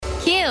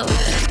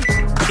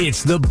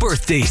It's the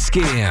birthday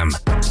scam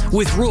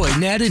with Roy,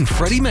 Nat, and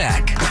Freddie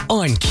Mac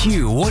on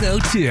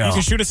Q102. You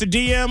can shoot us a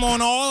DM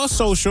on all our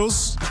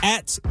socials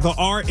at the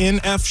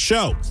RNF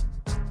Show.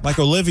 Like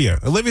Olivia.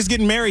 Olivia's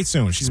getting married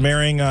soon. She's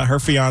marrying her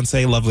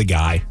fiance, lovely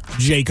guy,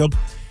 Jacob.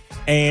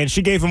 And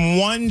she gave him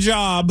one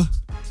job,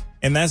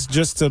 and that's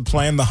just to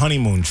plan the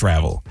honeymoon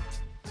travel.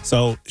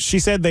 So she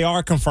said they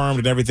are confirmed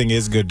and everything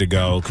is good to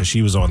go because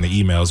she was on the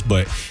emails.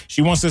 But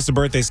she wants us to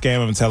birthday scam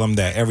him and tell him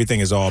that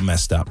everything is all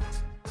messed up.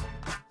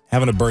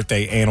 Having a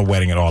birthday and a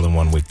wedding all in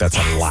 1 week, that's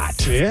a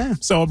lot. Yeah.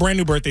 So a brand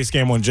new birthday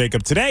scam on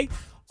Jacob today.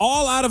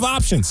 All out of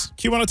options.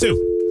 Q102.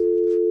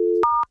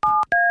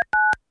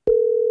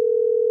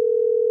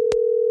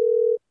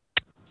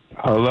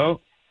 Hello?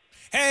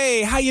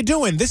 Hey, how you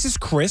doing? This is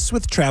Chris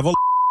with Travel.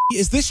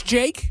 Is this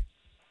Jake?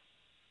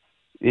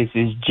 This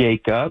is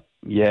Jacob.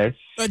 Yes.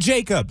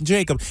 Jacob.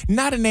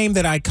 Not a name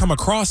that I come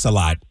across a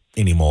lot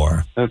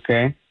anymore.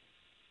 Okay.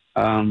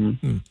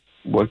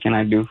 What can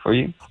I do for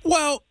you?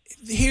 Well,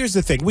 here's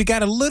the thing. We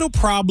got a little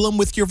problem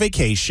with your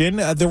vacation.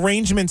 The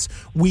arrangements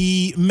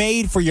we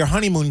made for your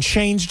honeymoon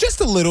changed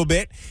just a little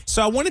bit.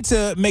 So I wanted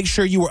to make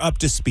sure you were up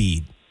to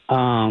speed.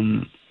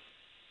 I'm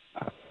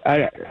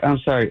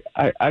sorry.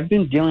 I've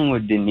been dealing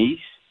with Denise.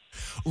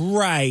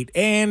 Right.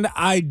 And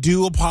I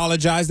do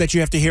apologize that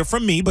you have to hear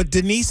from me, but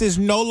Denise is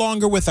no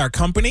longer with our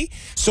company.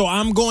 So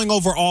I'm going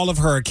over all of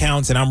her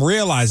accounts and I'm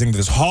realizing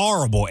this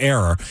horrible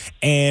error.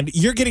 And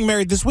you're getting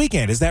married this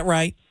weekend. Is that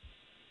right?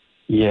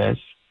 Yes.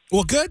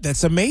 Well, good.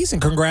 That's amazing.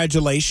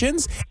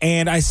 Congratulations.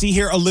 And I see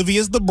here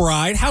Olivia's the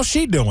bride. How's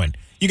she doing?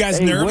 You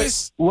guys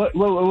nervous? What's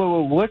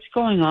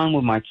going on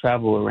with my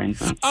travel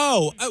arrangements?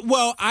 Oh,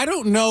 well, I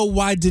don't know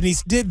why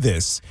Denise did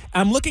this.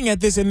 I'm looking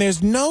at this, and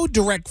there's no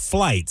direct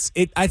flights.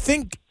 I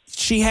think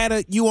she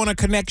had you on a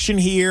connection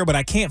here, but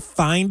I can't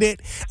find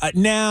it.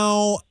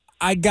 Now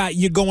I got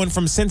you going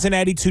from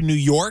Cincinnati to New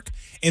York,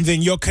 and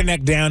then you'll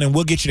connect down, and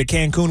we'll get you to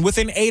Cancun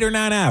within 8 or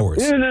 9 hours.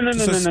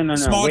 No.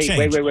 Small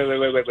change.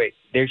 Wait.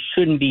 There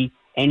shouldn't be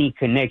any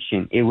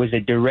connection. It was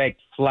a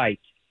direct flight.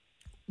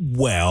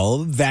 Well,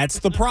 that's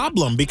the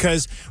problem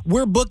because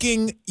we're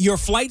booking your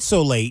flight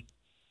so late,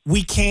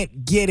 we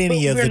can't get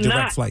any of the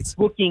direct flights.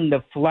 Booking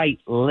the flight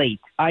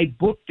late. I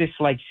booked this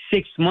like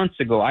 6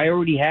 months ago. I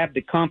already have the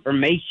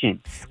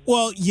confirmation.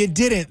 Well, you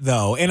didn't,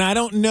 though. And I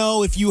don't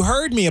know if you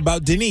heard me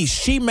about Denise.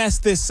 She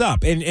messed this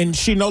up, and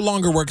she no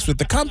longer works with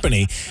the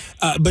company,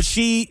 but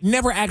she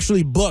never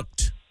actually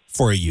booked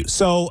for you.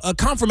 So a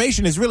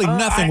confirmation is really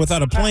nothing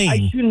without a plane.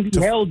 I shouldn't be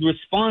held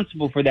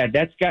responsible for that.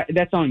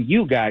 That's on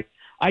you guys.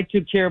 I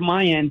took care of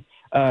my end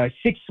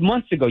 6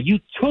 months ago. You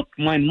took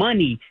my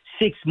money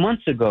 6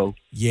 months ago.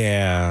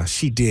 Yeah,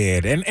 she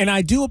did. And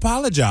I do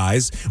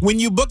apologize. When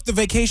you booked the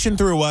vacation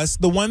through us,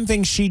 the one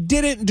thing she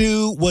didn't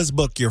do was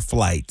book your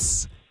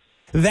flights.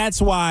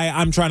 That's why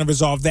I'm trying to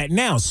resolve that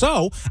now.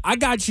 So I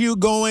got you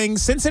going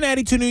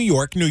Cincinnati to New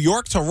York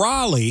to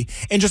Raleigh,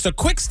 and just a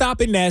quick stop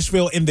in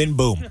Nashville, and then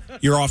boom,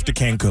 you're off to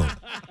Cancun.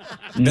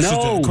 That's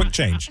just a quick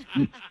change.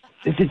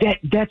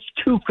 That's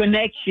 2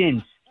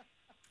 connections.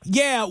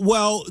 Yeah,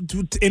 well,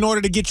 in order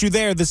to get you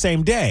there the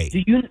same day.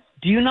 Do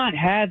you not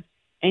have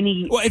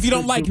any? Well, if you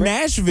don't like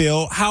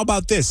Nashville, how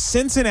about this?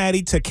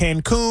 Cincinnati to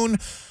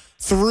Cancun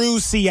through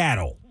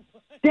Seattle.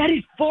 That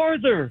is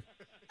farther.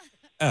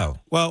 Oh,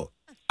 well,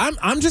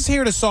 I'm just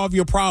here to solve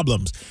your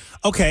problems.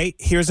 Okay,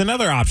 here's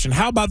another option.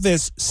 How about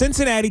this?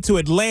 Cincinnati to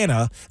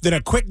Atlanta, then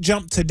a quick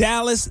jump to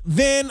Dallas,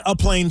 then a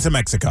plane to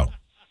Mexico.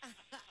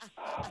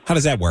 How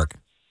does that work?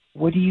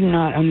 What do you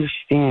not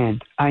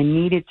understand? I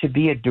need it to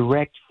be a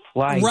direct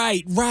flight.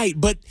 Right.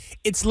 But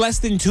it's less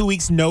than 2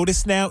 weeks'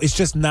 notice now. It's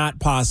just not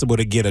possible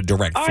to get a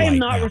direct flight. I am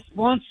not now.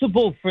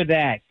 responsible for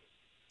that.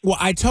 Well,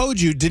 I told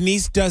you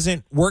Denise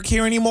doesn't work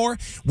here anymore.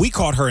 We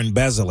caught her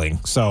embezzling.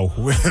 So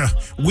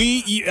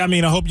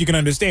I hope you can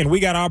understand.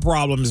 We got our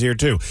problems here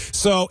too.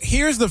 So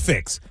here's the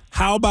fix.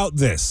 How about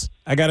this?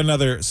 I got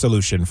another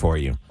solution for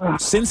you.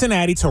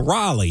 Cincinnati to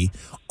Raleigh,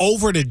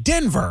 over to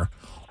Denver,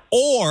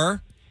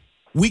 or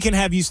we can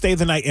have you stay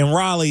the night in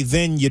Raleigh,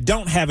 then you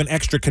don't have an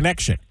extra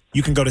connection.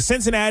 You can go to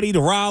Cincinnati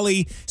to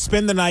Raleigh,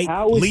 spend the night,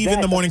 leave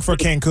in the morning for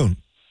Cancun.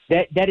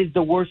 That is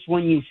the worst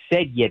one you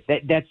said yet.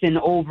 That's an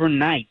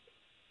overnight.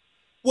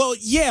 Well,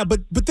 yeah,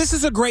 but this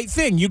is a great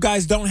thing. You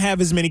guys don't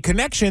have as many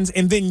connections,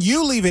 and then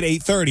you leave at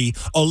 8:30.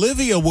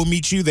 Olivia will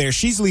meet you there.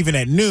 She's leaving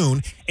at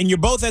noon, and you're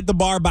both at the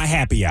bar by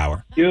happy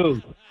hour.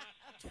 Dude.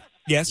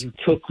 Yes? You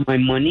took my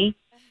money.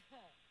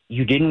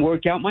 You didn't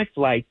work out my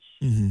flights.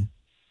 Mm-hmm.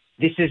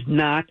 This is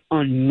not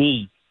on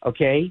me,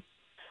 okay?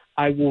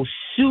 I will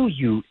sue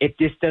you if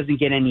this doesn't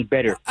get any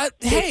better.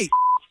 Hey,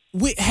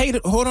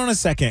 hold on a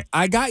second.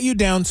 I got you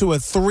down to a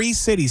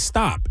 3-city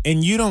stop,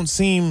 and you don't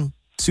seem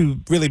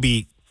to really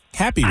be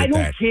happy with that.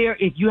 I don't care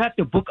if you have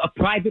to book a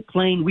private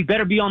plane. We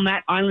better be on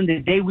that island the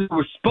day we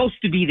were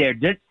supposed to be there.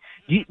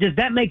 Does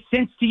that make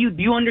sense to you?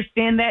 Do you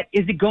understand that?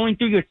 Is it going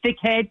through your thick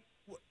head?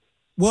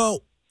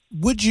 Well,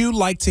 would you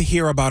like to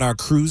hear about our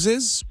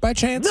cruises by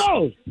chance?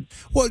 No.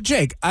 Well,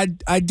 Jake, I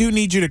do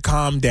need you to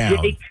calm down.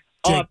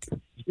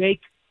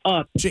 Jake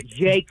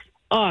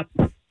up.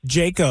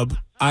 Jacob,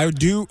 I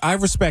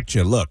respect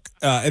you. Look,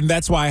 and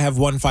that's why I have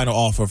one final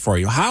offer for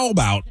you. How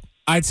about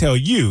I tell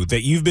you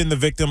that you've been the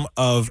victim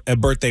of a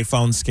birthday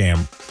phone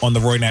scam on the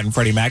Roy Nat and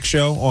Freddie Mac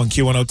show on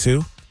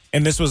Q102,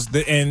 and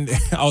and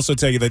I also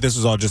tell you that this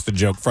was all just a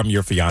joke from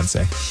your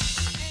fiance.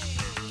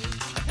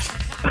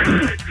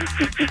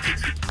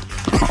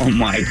 Oh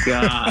my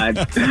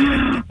God!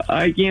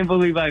 I can't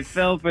believe I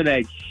fell for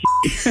that.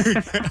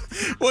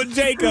 Well,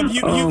 Jacob,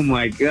 Oh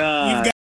my God! you've got